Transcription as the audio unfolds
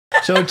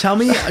So tell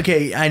me,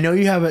 okay, I know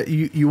you have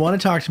you want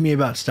to talk to me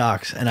about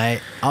stocks, and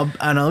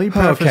let me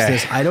preface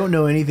this. I don't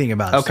know anything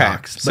about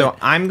stocks. So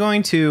I'm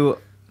going to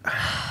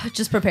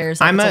just prepare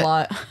yourself. It's a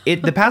lot.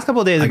 The past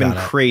couple of days have been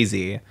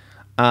crazy.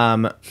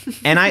 Let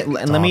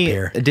me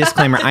a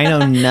disclaimer. I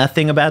know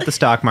nothing about the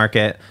stock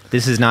market.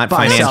 This is not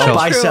financial.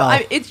 Buy,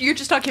 sell. You're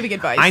just not giving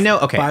advice. I know.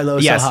 Okay. Buy low,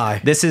 sell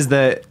high. This is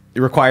the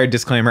required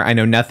disclaimer. I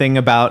know nothing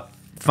about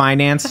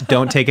finance.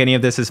 Don't take any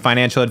of this as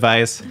financial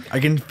advice. I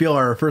can feel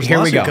our first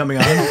lawsuit coming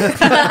on.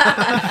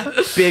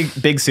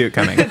 big suit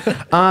coming.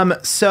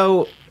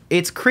 So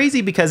it's crazy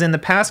because in the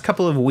past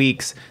couple of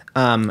weeks,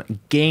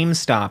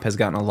 GameStop has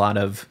gotten a lot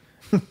of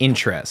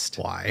interest.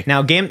 Why?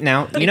 Now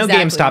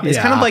GameStop is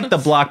kind of like the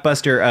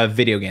Blockbuster of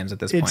video games at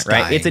this point,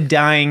 right? Dying. It's a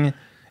dying.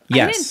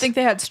 Yes. I didn't think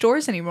they had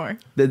stores anymore.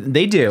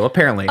 They do,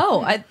 apparently.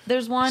 Oh,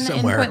 there's one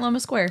Somewhere. in Point Loma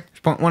Square.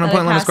 One in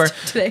Point Loma Square.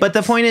 Today. But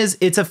the point is,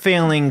 it's a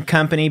failing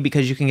company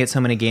because you can get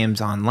so many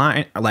games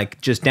online. Like,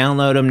 just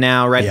download them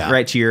now,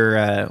 right to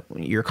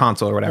your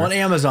console or whatever. Well,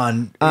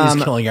 Amazon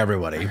is killing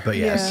everybody, but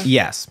yes.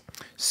 Yeah. Yes.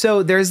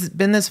 So there's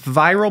been this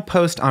viral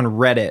post on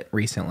Reddit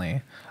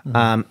recently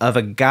of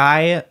a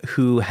guy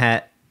who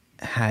had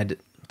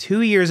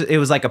 2 years. It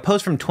was like a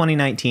post from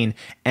 2019,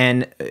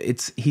 and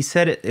he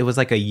said it was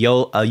like a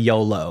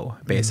YOLO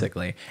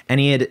basically,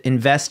 and he had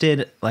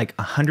invested like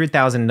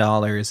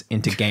 $100,000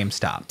 into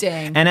GameStop.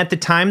 Dang. And at the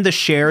time, the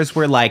shares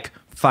were like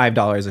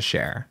 $5 a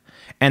share,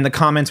 and the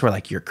comments were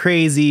like, "You're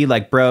crazy!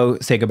 Like, bro,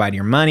 say goodbye to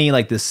your money.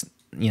 Like this,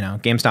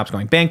 GameStop's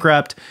going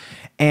bankrupt."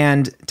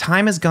 And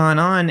time has gone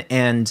on,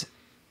 and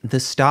the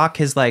stock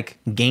has like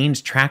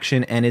gained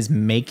traction and is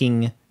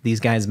making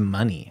these guys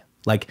money.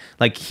 Like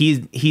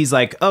he's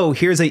like, oh,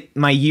 here's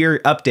my year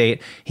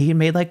update. He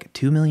made like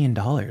 $2 million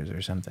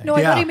or something. No,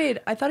 I thought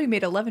he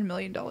made $11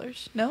 million.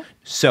 No.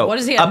 So what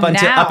is he up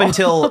now?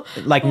 until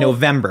like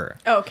November.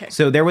 Oh, okay.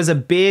 So there was a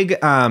big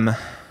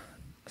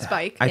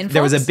Spike.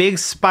 there was a big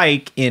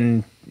spike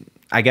in,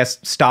 I guess,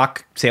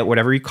 stock sale,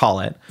 whatever you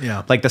call it.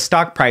 Yeah. Like the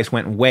stock price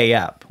went way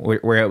up,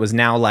 where it was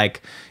now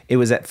like, it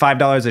was at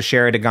 $5 a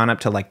share. It had gone up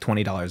to like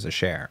 $20 a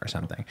share or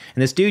something.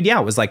 And this dude,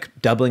 was like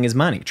doubling his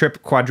money,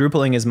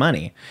 quadrupling his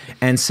money.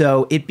 And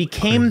so it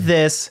became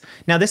this.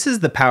 Now, this is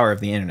the power of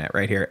the internet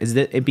right here, is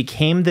that it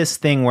became this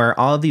thing where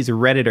all of these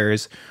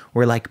Redditors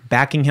were like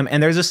backing him.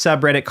 And there's a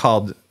subreddit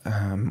called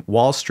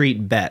Wall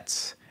Street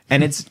Bets.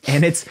 And it's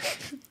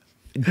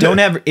don't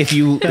ever, if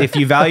you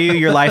value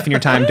your life and your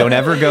time, don't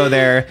ever go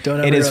there.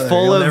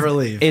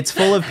 It's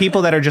full of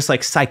people that are just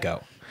like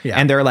psycho. Yeah.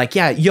 And they're like,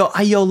 I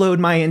YOLO'd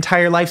my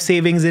entire life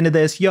savings into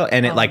this,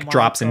 and it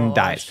drops and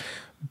dies.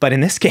 But in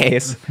this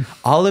case,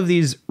 all of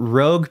these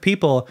rogue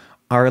people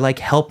are like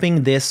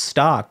helping this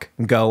stock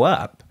go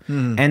up.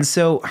 And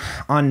so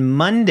on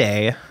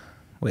Monday,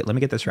 wait, let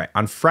me get this right.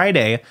 On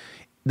Friday,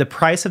 the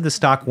price of the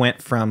stock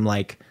went from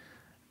like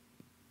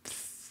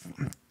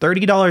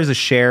 $30 a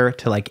share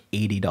to like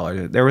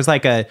 $80. There was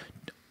like a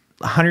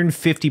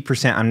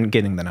 150%. I'm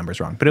getting the numbers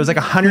wrong, but it was like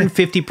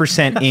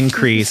 150%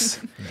 increase.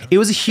 It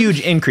was a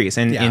huge increase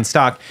in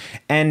stock,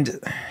 and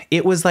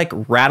it was like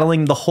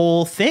rattling the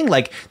whole thing.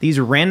 Like these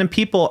random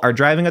people are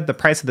driving up the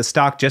price of the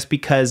stock just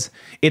because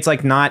it's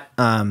like not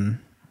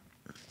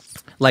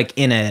like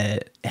in a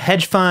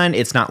hedge fund.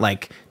 It's not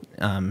like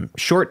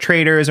short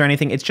traders or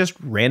anything. It's just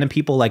random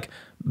people like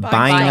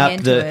buying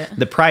up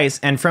the price.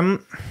 And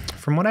from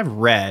what I've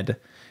read,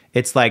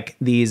 it's like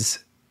these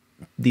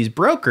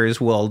brokers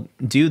will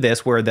do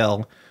this where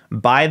they'll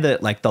buy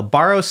they'll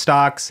borrow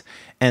stocks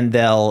and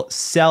they'll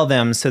sell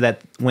them so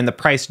that when the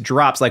price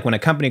drops, like when a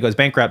company goes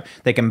bankrupt,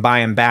 they can buy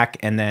them back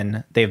and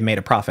then they've made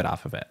a profit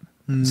off of it.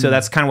 So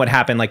that's kind of what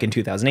happened like in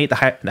 2008,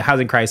 the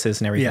housing crisis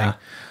and everything.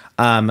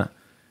 Yeah.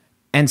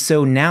 And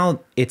so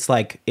now it's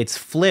like, it's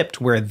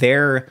flipped where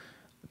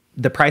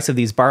the price of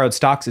these borrowed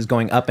stocks is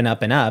going up and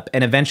up and up.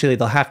 And eventually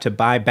they'll have to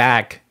buy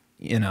back,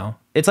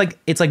 it's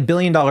like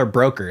billion-dollar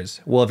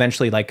brokers will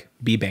eventually like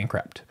be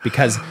bankrupt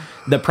because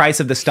the price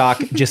of the stock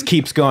just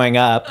keeps going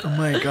up. Oh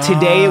my god!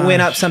 Today it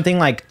went up something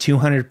like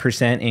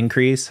 200%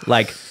 increase,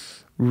 like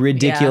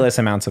ridiculous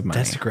amounts of money.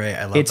 That's great.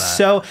 I love that. It's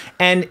so,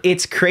 and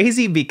it's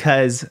crazy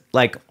because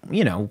like,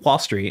 Wall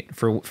Street,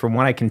 from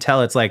what I can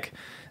tell, it's like,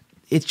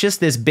 it's just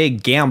this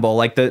big gamble.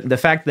 Like the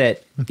fact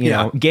that,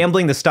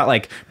 gambling the stock,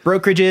 like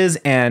brokerages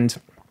and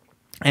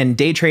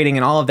day trading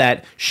and all of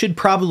that should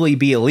probably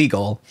be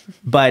illegal,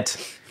 but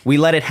we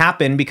let it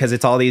happen because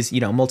it's all these,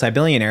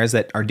 multi-billionaires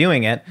that are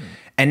doing it.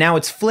 And now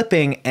it's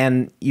flipping,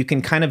 and you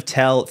can kind of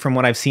tell from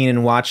what I've seen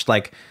and watched,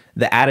 like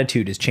the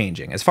attitude is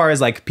changing. As far as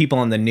like people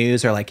on the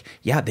news are like,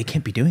 they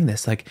can't be doing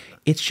this. Like,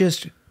 it's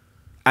just,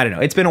 I don't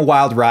know. It's been a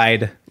wild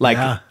ride. Like,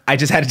 I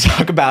just had to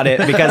talk about it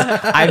because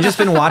I've just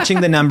been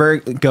watching the number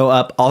go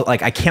up.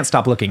 I can't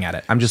stop looking at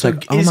it. I'm just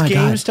like, oh my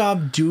God. Is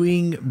GameStop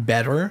doing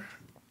better?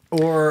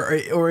 Or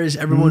is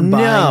everyone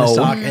buying the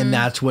stock and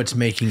that's what's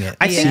making it?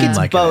 I think it's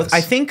both. I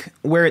think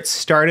where it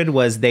started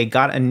was they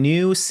got a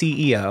new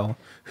CEO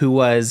who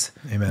was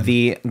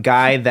the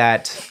guy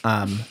that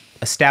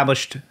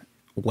established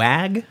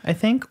WAG, I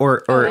think,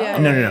 or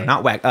no,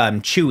 not WAG,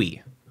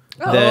 Chewy.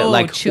 the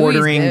like Chewy's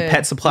ordering good.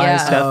 pet supply Yeah.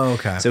 stuff. Oh,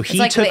 okay. So It's he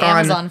like took the on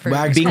Amazon for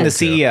Wag's being the cool,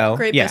 too. CEO.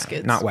 Great yeah,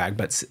 biscuits. not Wag,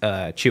 but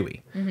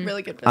Chewy.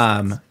 Really good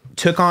biscuits.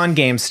 Took on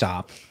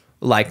GameStop,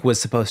 like was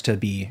supposed to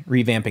be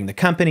revamping the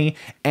company.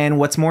 And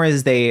what's more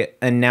is they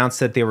announced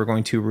that they were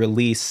going to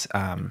release,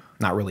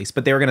 not release,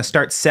 but they were going to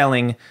start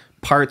selling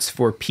parts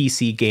for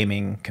PC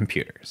gaming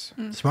computers.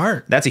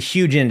 Smart. That's a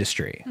huge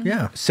industry.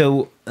 Yeah.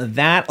 So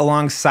that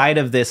alongside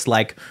of this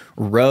like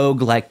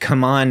rogue, like,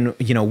 come on,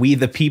 you know, we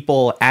the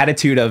people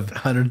attitude of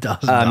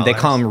 $100,000. they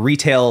call them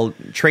retail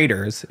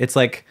traders. It's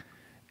like,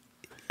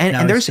 and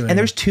Now there's it's and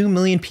there's 2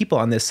 million people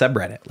on this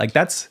subreddit. Like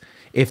that's,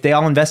 if they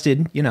all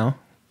invested, you know,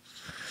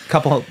 a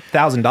couple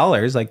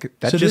 $1,00000, like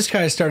that's So just this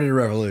guy started a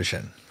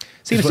revolution.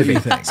 seems is to what be. you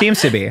think. Seems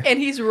to be. And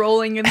he's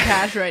rolling in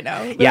cash right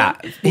now. Yeah.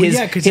 Well, His,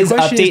 yeah, because his the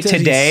question update is, does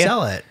today. he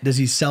sell it? Does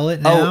he sell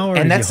it now? Or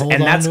and does that's he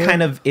hold on to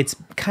kind it? of, it's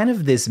kind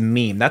of this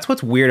meme. That's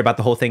what's weird about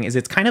the whole thing is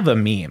it's kind of a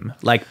meme.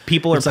 Like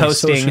people are It's like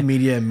posting. social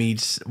media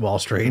meets Wall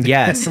Street.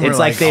 Yes, We're it's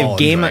like they've oh,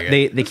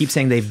 they keep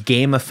saying they've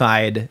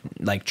gamified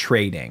like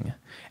trading,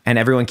 and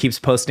everyone keeps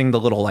posting the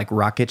little like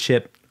rocket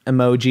ship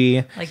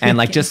emoji Like, and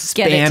like just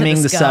get it to spamming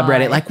the the sky.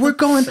 subreddit like we're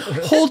going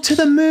hold to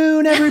the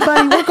moon,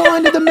 everybody, we're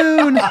going to the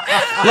moon.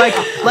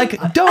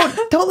 like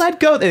don't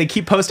let go. They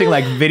keep posting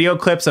like video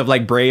clips of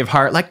like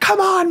Braveheart, like come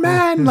on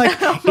man, like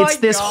it's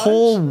this gosh.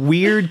 whole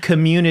weird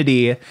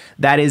community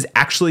that is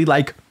actually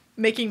like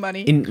Making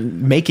money.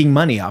 in making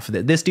money off of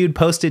it. This dude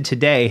posted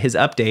today his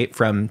update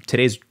from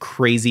today's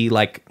crazy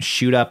like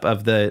shoot up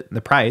of the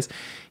price.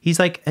 He's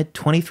like at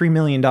 $23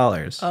 million.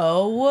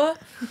 Oh,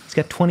 He's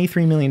got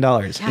 $23 million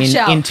Cash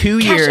out. in 2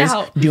 Cash years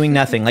out. doing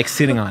nothing, like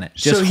sitting on it,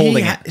 just so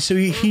holding it. So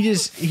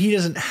he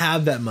doesn't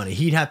have that money.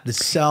 He'd have to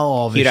sell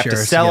all of his He'd have shares.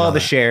 to sell get all the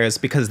it. shares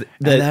because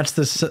And that's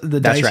the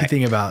dicey right.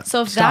 thing about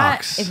so if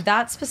stocks.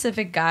 that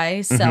specific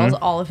guy sells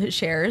all of his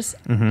shares,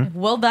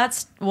 will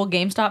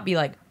GameStop be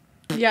like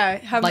Yeah.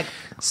 like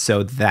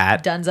so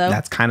that Dunzo?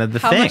 that's kind of the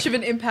How thing. much of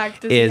an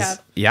impact does he is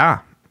have? yeah.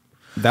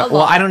 That, A well,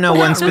 lot. I don't know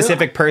one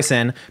specific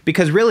person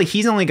because really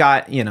he's only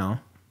got, you know,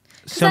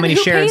 so then many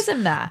who shares. pays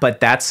him that?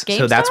 But that's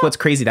so that's GameStop? what's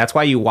crazy. That's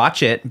why you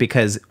watch it,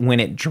 because when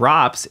it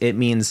drops, it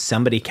means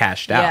somebody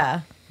cashed out.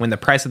 Yeah. When the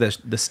price of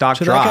the stock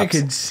so drops, that guy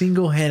could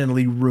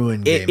single-handedly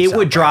ruin it GameStop would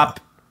right drop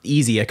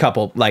easy a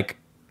couple, like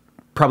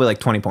probably like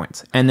 20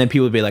 points. And then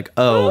people would be like,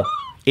 oh,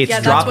 it's Yeah,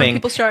 that's when dropping.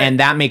 people start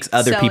And that makes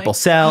other selling. people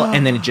sell.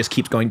 And then it just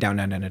keeps going down,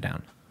 down, down, down,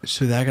 down. now.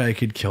 So that guy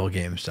could kill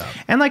GameStop.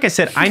 And like I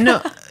said, I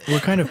know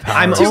What kind of power?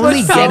 I'm is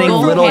only that? power getting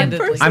for little. one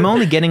person. I'm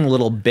only getting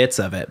little bits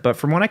of it, but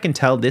from what I can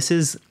tell, this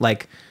is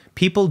like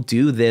people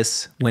do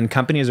this when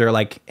companies are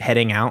like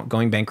heading out,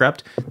 going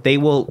bankrupt. They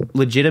will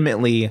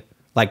legitimately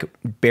like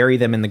bury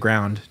them in the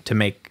ground to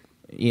make,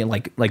 you know,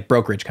 like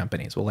brokerage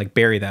companies will like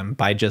bury them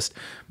by just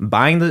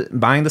buying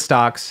the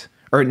stocks,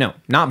 or no,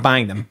 not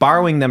buying them,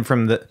 borrowing them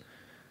from the.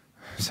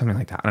 Something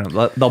like that. I don't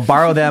know. They'll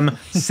borrow them,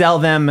 sell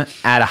them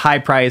at a high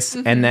price,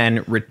 and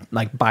then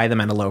like buy them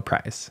at a low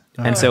price.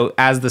 And so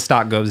as the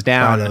stock goes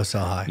down, Buy low,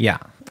 sell high. Yeah,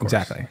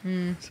 exactly.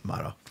 It's a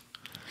motto.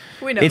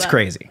 We know It's that.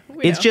 crazy.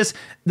 We It's know. just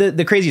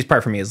the craziest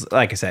part for me is,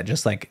 like I said,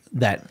 just like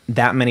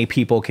that many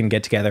people can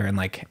get together and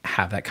like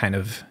have that kind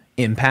of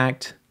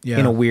impact Yeah.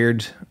 in a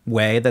weird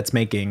way that's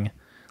making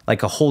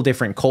like a whole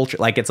different culture.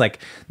 Like it's like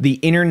the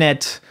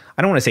internet.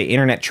 I don't want to say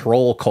internet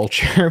troll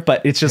culture,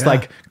 but it's just Yeah.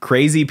 like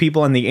crazy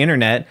people on the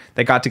internet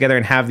that got together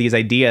and have these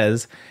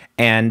ideas,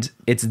 and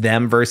it's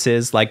them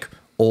versus like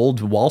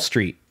old Wall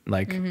Street.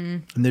 Like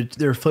And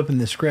they're flipping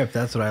the script.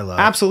 That's what I love.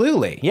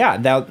 absolutely, yeah.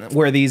 That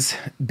where these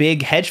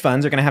big hedge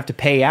funds are going to have to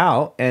pay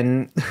out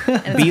and it's be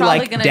probably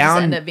like gonna just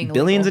down end up being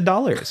billions illegal.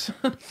 of dollars.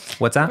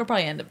 What's that? it'll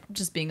probably end up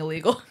just being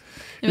illegal.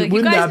 You're like,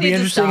 Wouldn't you guys that be need to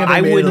interesting stop. if they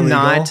I made it would illegal?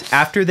 not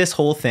after this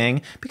whole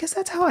thing, because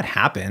that's how it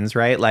happens,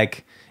 right?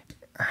 Like,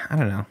 I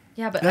don't know.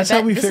 Yeah, but That's I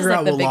bet how we this is, figure like,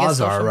 out the what biggest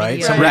laws are, social right?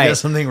 media- Somebody Right. does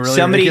something really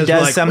Somebody ridiculous.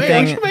 does We're like, something-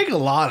 Wait, we should make a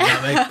law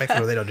to make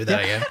sure they don't do that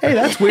again. Hey,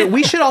 that's weird.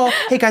 We should all.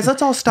 Hey guys,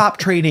 let's all stop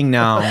trading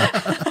now.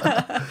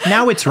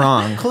 Now it's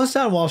wrong, Close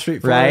down Wall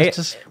Street for us. right?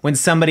 Just When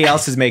somebody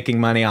else is making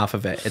money off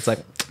of it, it's like,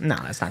 no,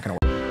 that's not going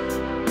to work.